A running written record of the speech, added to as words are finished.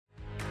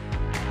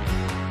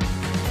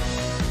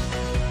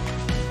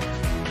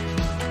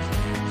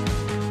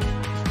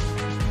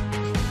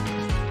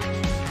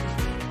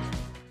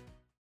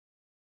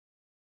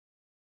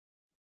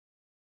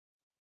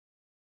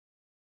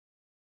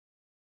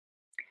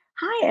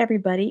Hi,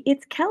 everybody.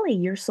 It's Kelly,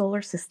 your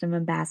solar system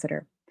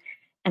ambassador.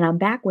 And I'm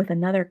back with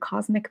another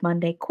Cosmic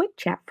Monday quick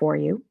chat for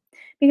you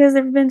because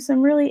there have been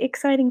some really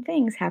exciting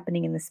things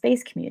happening in the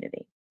space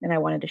community, and I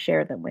wanted to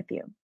share them with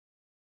you.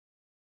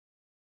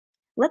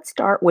 Let's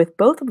start with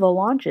both of the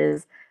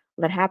launches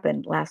that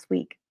happened last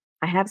week.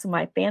 I have some of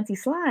my fancy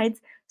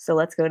slides, so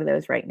let's go to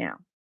those right now.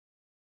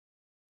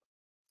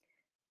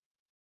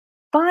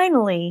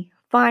 Finally,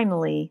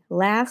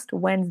 last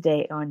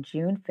Wednesday on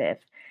June 5th,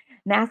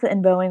 NASA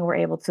and Boeing were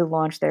able to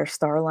launch their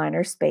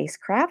Starliner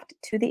spacecraft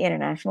to the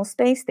International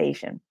Space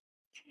Station.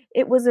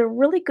 It was a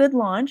really good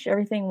launch.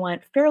 Everything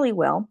went fairly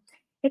well,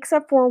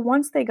 except for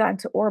once they got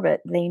into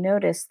orbit, they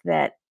noticed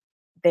that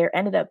there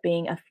ended up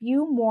being a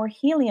few more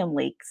helium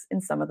leaks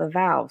in some of the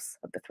valves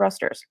of the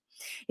thrusters.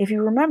 If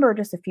you remember,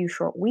 just a few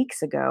short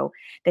weeks ago,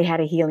 they had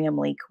a helium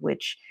leak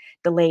which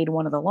delayed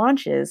one of the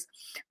launches,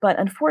 but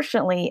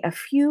unfortunately, a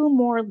few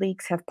more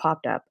leaks have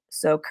popped up.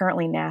 So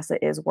currently, NASA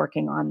is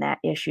working on that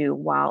issue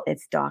while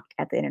it's docked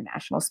at the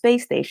International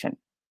Space Station.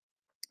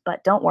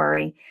 But don't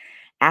worry,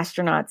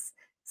 astronauts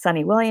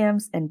Sonny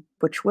Williams and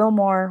Butch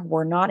Wilmore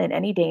were not in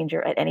any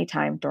danger at any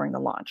time during the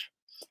launch.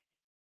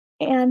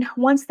 And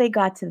once they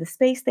got to the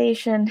space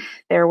station,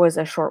 there was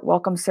a short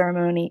welcome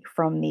ceremony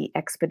from the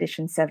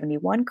Expedition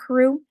 71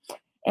 crew.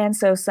 And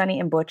so Sonny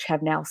and Butch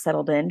have now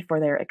settled in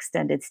for their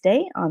extended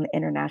stay on the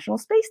International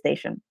Space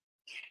Station.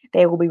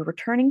 They will be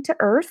returning to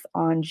Earth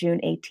on June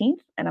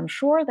 18th, and I'm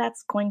sure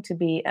that's going to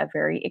be a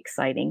very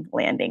exciting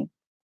landing.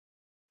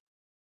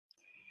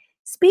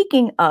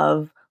 Speaking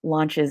of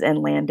launches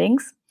and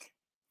landings,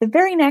 the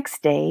very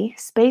next day,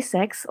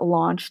 SpaceX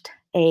launched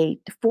a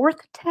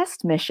fourth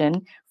test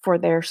mission for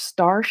their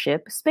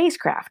Starship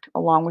spacecraft,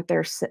 along with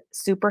their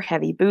Super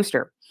Heavy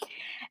booster.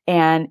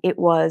 And it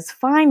was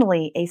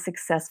finally a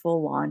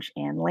successful launch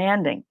and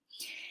landing.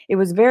 It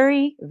was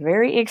very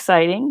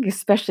exciting,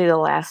 especially the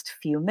last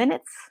few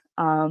minutes,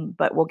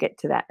 but we'll get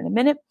to that in a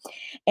minute.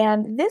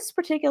 And this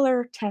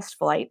particular test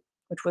flight,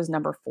 which was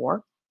number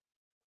four,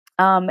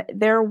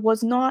 there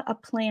was not a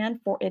plan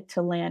for it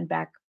to land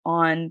back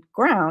on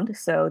ground,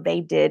 so they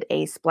did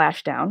a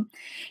splashdown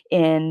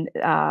in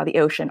the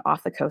ocean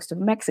off the coast of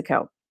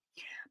Mexico.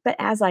 But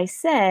as I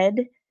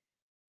said,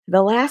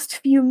 the last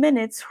few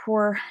minutes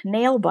were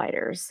nail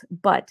biters,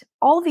 but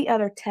all the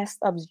other test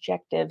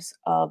objectives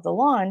of the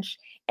launch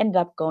ended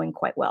up going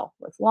quite well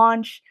with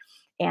launch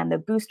and the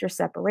booster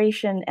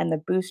separation and the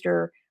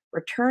booster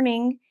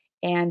returning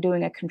and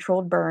doing a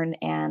controlled burn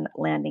and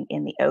landing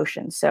in the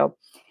ocean. So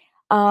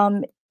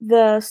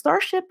the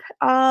Starship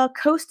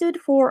coasted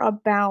for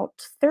about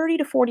 30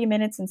 to 40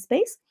 minutes in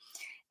space,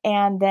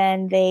 and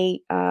then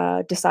they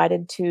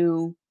decided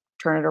to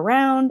turn it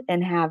around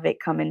and have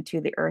it come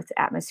into the Earth's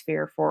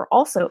atmosphere for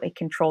also a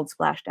controlled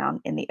splashdown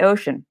in the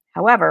ocean.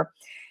 However,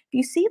 if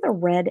you see the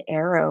red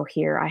arrow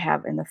here I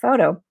have in the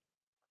photo,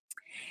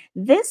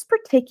 this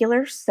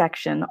particular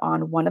section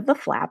on one of the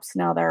flaps,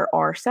 now there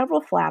are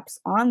several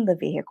flaps on the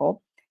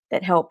vehicle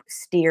that help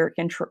steer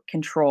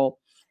control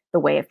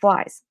the way it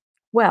flies.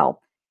 Well,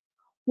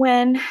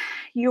 when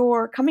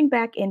you're coming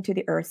back into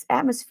the Earth's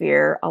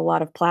atmosphere, a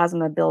lot of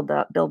plasma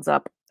builds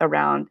up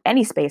around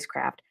any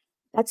spacecraft.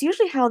 That's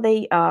usually how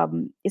they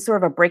is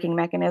sort of a braking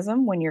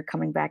mechanism when you're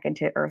coming back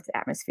into Earth's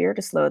atmosphere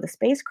to slow the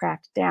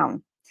spacecraft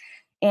down.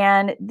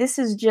 And this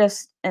is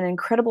just an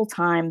incredible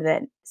time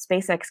that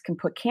SpaceX can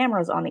put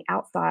cameras on the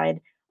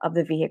outside of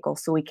the vehicle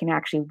so we can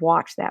actually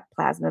watch that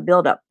plasma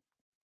buildup.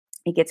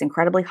 It gets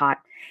incredibly hot.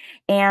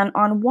 And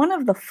on one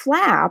of the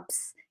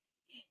flaps,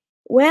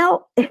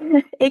 well,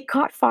 it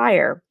caught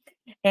fire.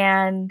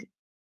 And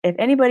if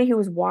anybody who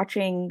was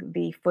watching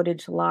the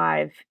footage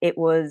live, it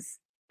was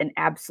an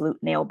absolute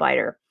nail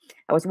biter.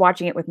 I was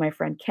watching it with my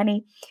friend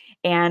Kenny,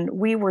 and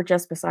we were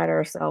just beside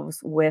ourselves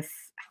with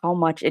how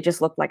much it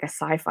just looked like a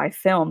sci fi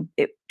film.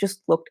 It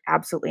just looked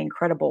absolutely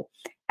incredible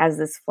as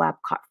this flap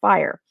caught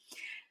fire.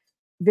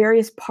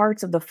 Various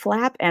parts of the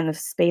flap and the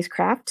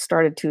spacecraft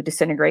started to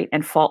disintegrate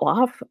and fall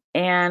off.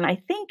 And I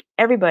think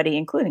everybody,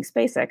 including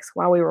SpaceX,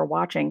 while we were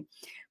watching,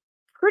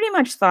 pretty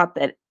much thought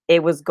that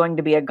it was going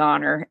to be a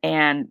goner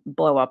and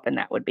blow up, and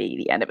that would be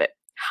the end of it.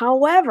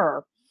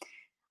 However,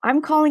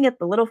 I'm calling it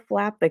the little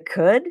flap that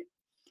could.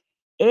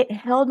 It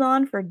held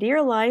on for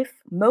dear life.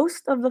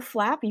 Most of the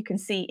flap you can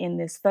see in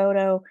this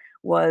photo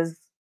was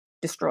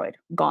destroyed,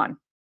 gone.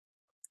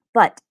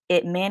 But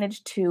it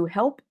managed to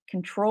help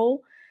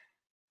control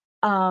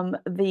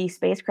the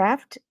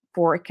spacecraft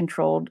for a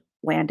controlled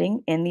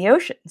landing in the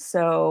ocean.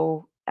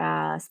 So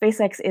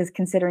SpaceX is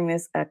considering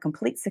this a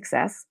complete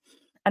success.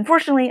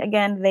 Unfortunately,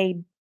 again, they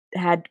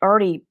had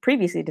already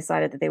previously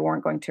decided that they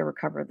weren't going to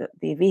recover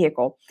the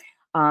vehicle.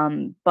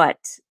 But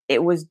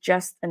it was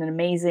just an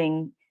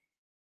amazing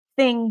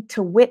thing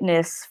to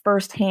witness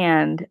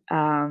firsthand,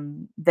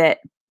 that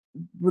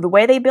the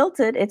way they built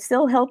it, it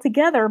still held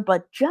together,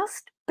 but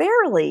just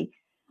barely.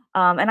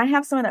 And I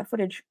have some of that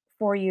footage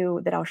for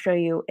you that I'll show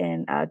you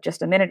in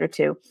just a minute or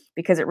two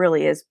because it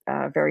really is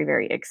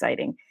very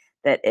exciting.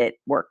 that it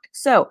worked.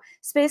 So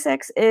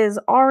SpaceX is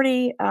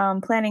already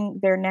planning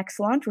their next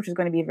launch, which is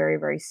going to be very,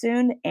 very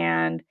soon.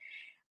 And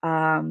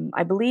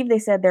I believe they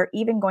said they're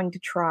even going to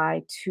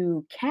try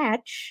to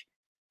catch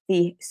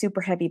the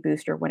super heavy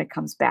booster when it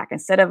comes back.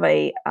 Instead of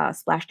a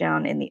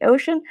splashdown in the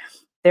ocean,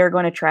 they're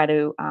going to try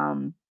to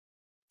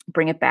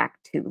bring it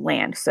back to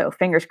land. So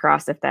fingers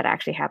crossed if that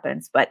actually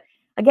happens. But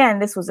again,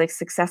 this was a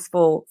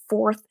successful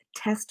fourth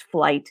test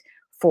flight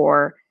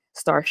for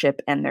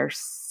Starship and their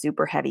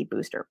super heavy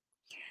booster.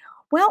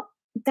 Well,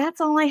 that's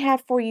all I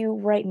have for you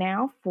right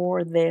now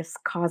for this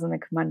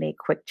Cosmic Monday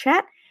quick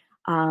chat.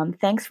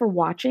 Thanks for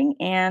watching.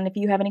 And if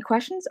you have any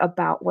questions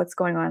about what's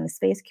going on in the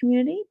space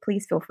community,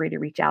 please feel free to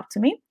reach out to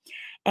me.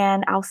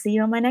 And I'll see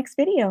you on my next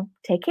video.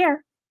 Take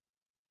care.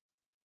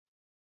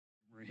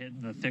 We're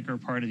hitting the thicker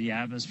part of the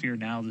atmosphere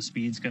now. The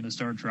speed's going to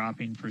start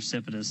dropping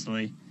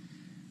precipitously.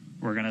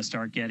 We're going to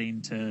start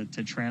getting to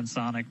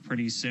transonic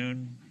pretty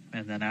soon.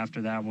 And then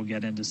after that, we'll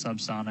get into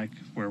subsonic,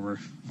 where we're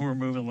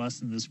moving less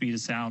than the speed of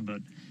sound.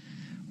 But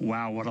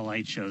wow, what a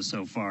light show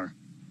so far.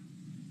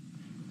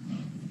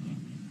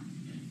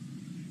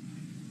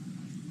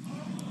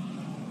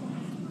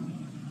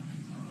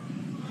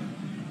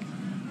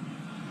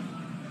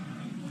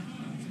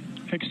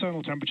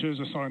 External temperatures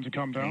are starting to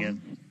come down.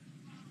 Again,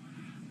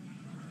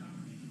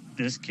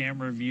 this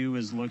camera view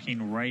is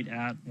looking right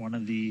at one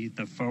of the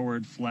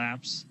forward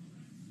flaps.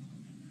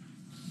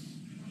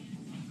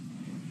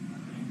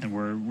 And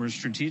we're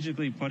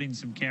strategically putting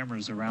some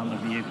cameras around the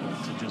vehicle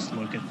to just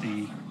look at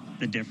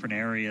the different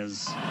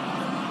areas.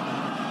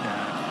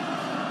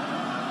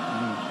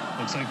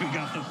 Looks like we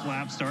got the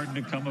flap starting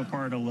to come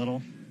apart a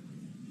little.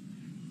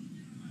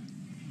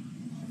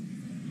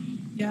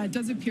 Yeah, it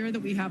does appear that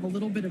we have a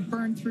little bit of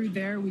burn through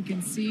there. We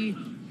can see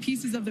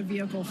pieces of the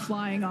vehicle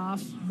flying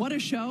off. What a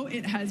show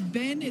it has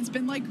been. It's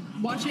been like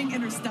watching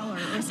Interstellar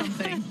or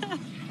something.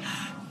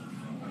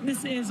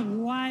 This is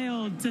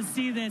wild to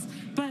see this,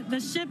 but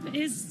the ship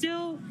is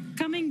still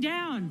coming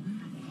down,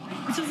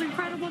 which is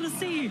incredible to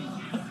see.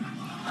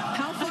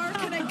 How far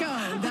can it go?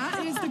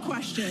 That is the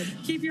question.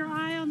 Keep your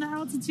eye on the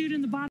altitude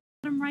in the bottom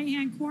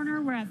right-hand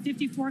corner. We're at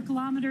 54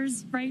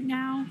 kilometers right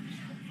now.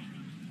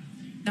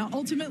 Now,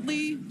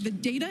 ultimately, the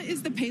data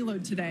is the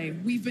payload today.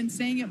 We've been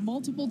saying it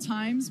multiple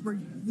times.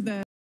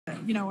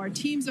 Our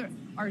teams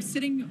are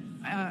sitting,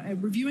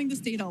 reviewing this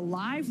data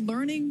live,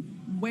 learning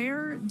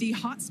where the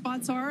hot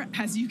spots are.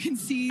 As you can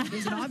see,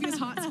 there's an obvious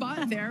hot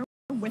spot there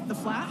with the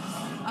flap,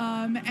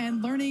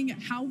 and learning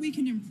how we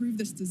can improve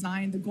this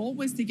design. The goal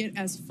was to get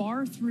as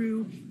far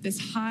through this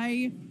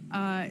high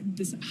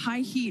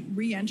heat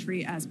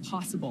re-entry as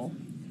possible.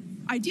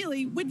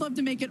 Ideally, we'd love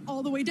to make it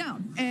all the way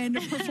down and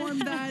perform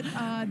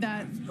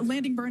that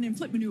landing burn and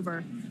flip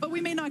maneuver, but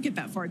we may not get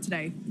that far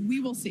today. We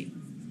will see.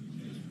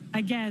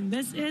 Again,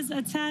 this is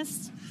a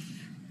test,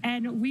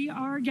 and we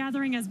are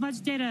gathering as much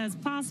data as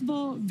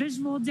possible,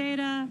 visual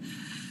data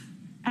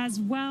as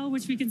well,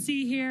 which we can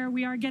see here.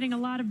 We are getting a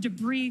lot of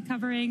debris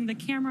covering the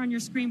camera on your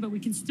screen, but we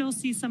can still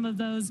see some of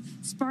those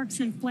sparks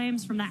and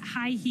flames from that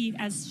high heat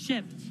as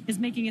ship is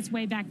making its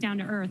way back down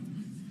to Earth.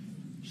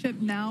 Ship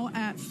now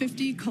at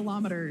 50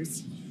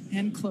 kilometers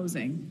and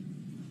closing.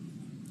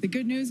 The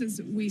good news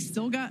is we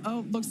still got,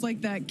 looks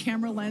like that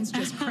camera lens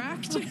just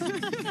cracked.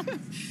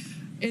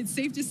 It's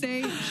safe to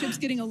say ship's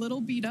getting a little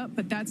beat up,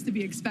 but that's to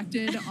be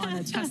expected on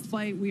a test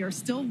flight. We are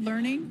still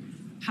learning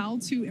how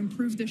to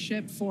improve the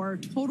ship for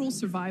total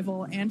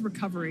survival and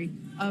recovery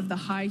of the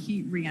high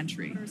heat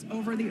reentry.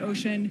 Over the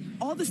ocean,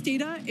 all this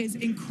data is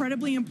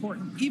incredibly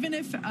important. Even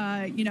if,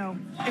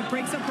 it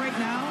breaks up right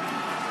now.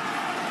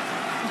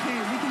 Okay,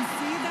 we can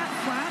see that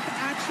flap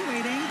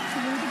actuating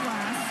through the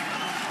glass.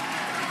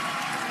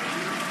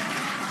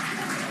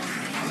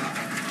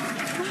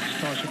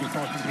 Starship is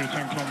passing through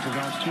 10 kilometers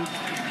altitude.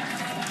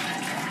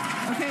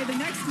 Okay, the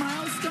next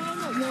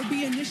milestone will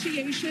be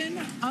initiation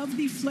of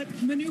the flip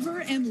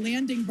maneuver and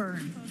landing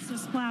burn. So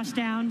splash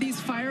down. These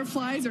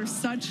fireflies are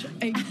such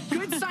a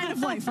good sign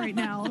of life right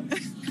now.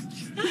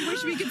 We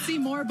wish we could see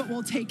more, but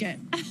we'll take it.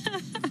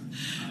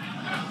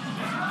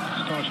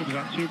 Starship is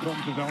at 2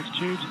 kilometers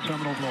altitude,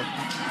 terminal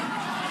velocity.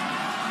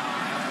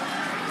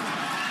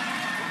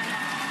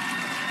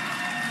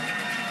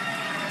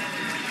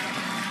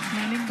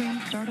 Landing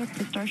burn startup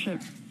for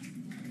Starship.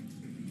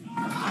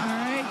 All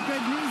right,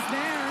 good news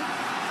there.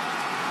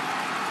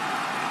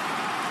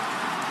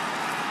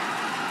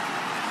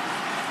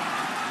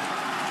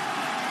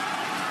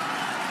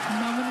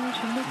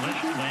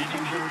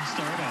 Landing board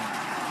startup.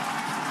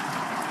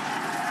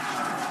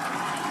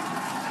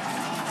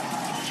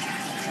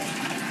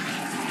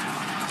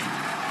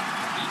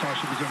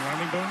 Starship is in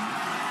landing burn.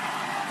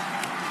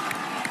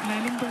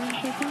 Landing burn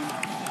shutdown.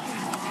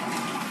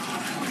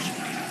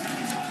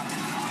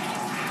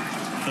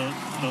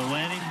 The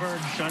landing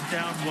burn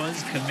shutdown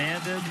was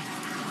commanded.